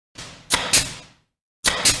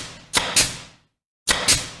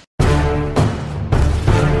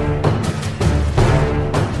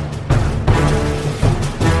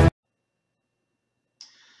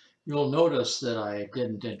You'll notice that I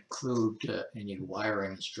didn't include any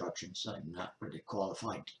wiring instructions. I'm not really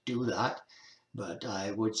qualified to do that, but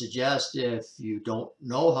I would suggest if you don't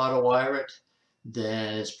know how to wire it,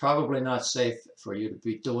 then it's probably not safe for you to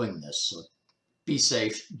be doing this. So be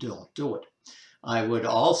safe, don't do it. I would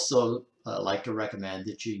also like to recommend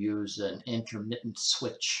that you use an intermittent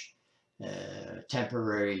switch,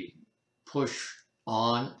 temporary push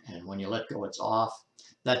on, and when you let go, it's off,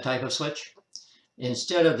 that type of switch,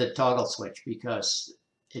 instead of the toggle switch, because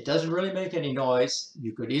it doesn't really make any noise.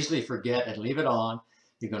 You could easily forget and leave it on.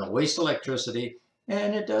 You're going to waste electricity,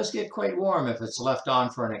 and it does get quite warm if it's left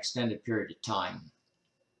on for an extended period of time.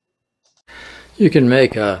 You can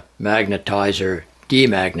make a magnetizer,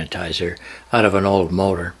 demagnetizer, out of an old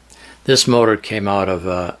motor. This motor came out of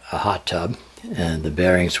a hot tub, and the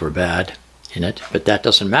bearings were bad in it, but that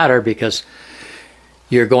doesn't matter because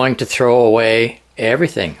you're going to throw away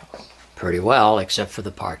everything pretty well, except for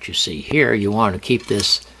the part you see here. You want to keep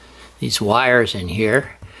these wires in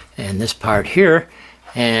here, and this part here,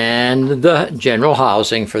 and the general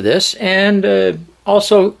housing for this, and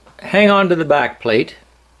also hang on to the back plate.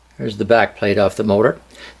 There's the back plate off the motor.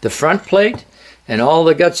 The front plate and all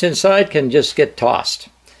the guts inside can just get tossed.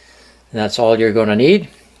 And that's all you're going to need.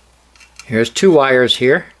 Here's two wires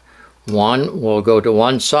here. One will go to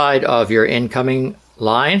one side of your incoming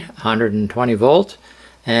line, 120 volt,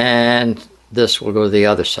 and this will go to the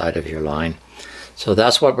other side of your line. So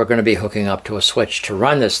that's what we're going to be hooking up to a switch to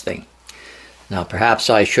run this thing. Now perhaps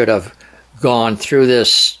I should have gone through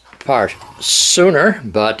this part sooner,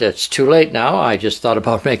 but it's too late now. I just thought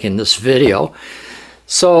about making this video.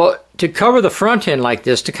 So to cover the front end like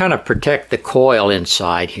this, to kind of protect the coil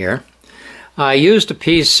inside here, I used a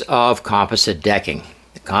piece of composite decking.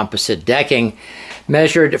 The composite decking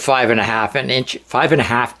measured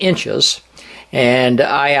 5.5 inches, and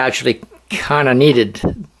I actually kind of needed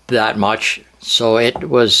that much, so it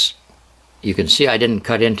was, you can see I didn't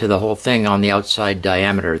cut into the whole thing on the outside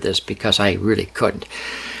diameter of this because I really couldn't.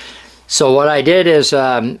 So what I did is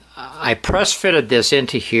I press fitted this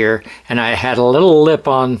into here, and I had a little lip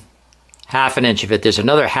on 1/2 inch of it. There's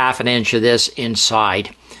another 1/2 inch of this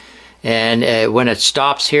inside, and when it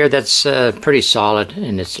stops here, that's pretty solid,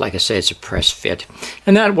 and it's, like I say, it's a press fit,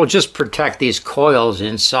 and that will just protect these coils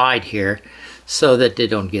inside here so that they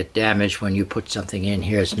don't get damaged when you put something in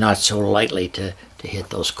here. It's not so likely to hit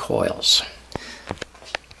those coils.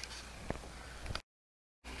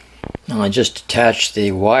 Now I just attached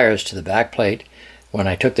the wires to the back plate. When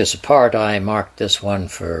I took this apart, I marked this one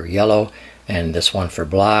for yellow and this one for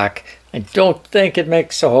black. I don't think it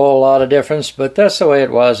makes a whole lot of difference, but that's the way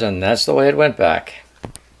it was, and that's the way it went back.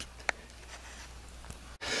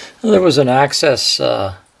 There was an access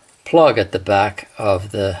plug at the back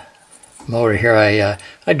of the motor here.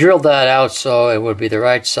 I drilled that out so it would be the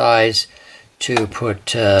right size to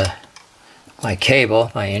put my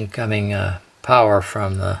cable, my incoming power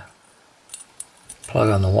from the plug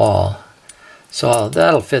on the wall. So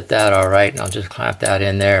that'll fit that all right, and I'll just clamp that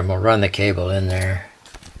in there, and we'll run the cable in there.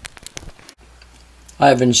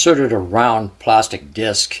 I've inserted a round plastic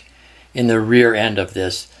disc in the rear end of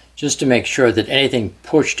this just to make sure that anything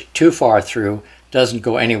pushed too far through doesn't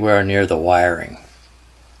go anywhere near the wiring.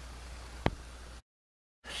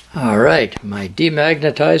 Alright, my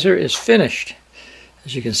demagnetizer is finished.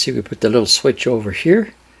 As you can see, we put the little switch over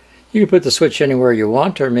here. You can put the switch anywhere you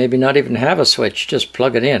want, or maybe not even have a switch, just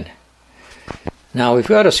plug it in. Now we've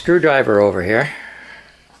got a screwdriver over here,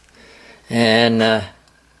 and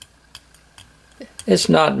it's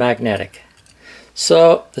not magnetic.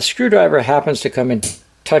 So the screwdriver happens to come in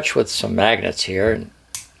touch with some magnets here, and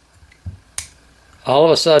all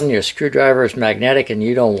of a sudden your screwdriver is magnetic, and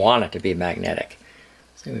you don't want it to be magnetic.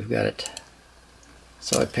 So we've got it,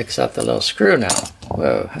 so it picks up the little screw now.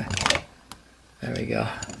 Whoa, there we go.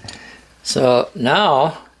 So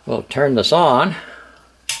now we'll turn this on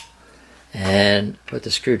and put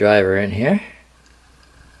the screwdriver in here.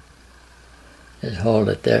 Just hold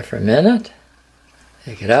it there for a minute.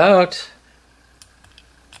 Take it out,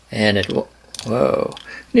 and it, whoa,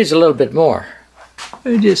 needs a little bit more.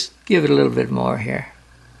 Let me just give it a little bit more here.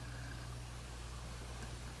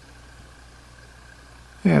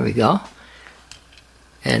 There we go.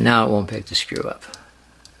 And now it won't pick the screw up.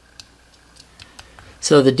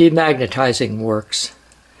 So the demagnetizing works,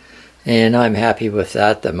 and I'm happy with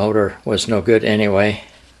that. The motor was no good anyway.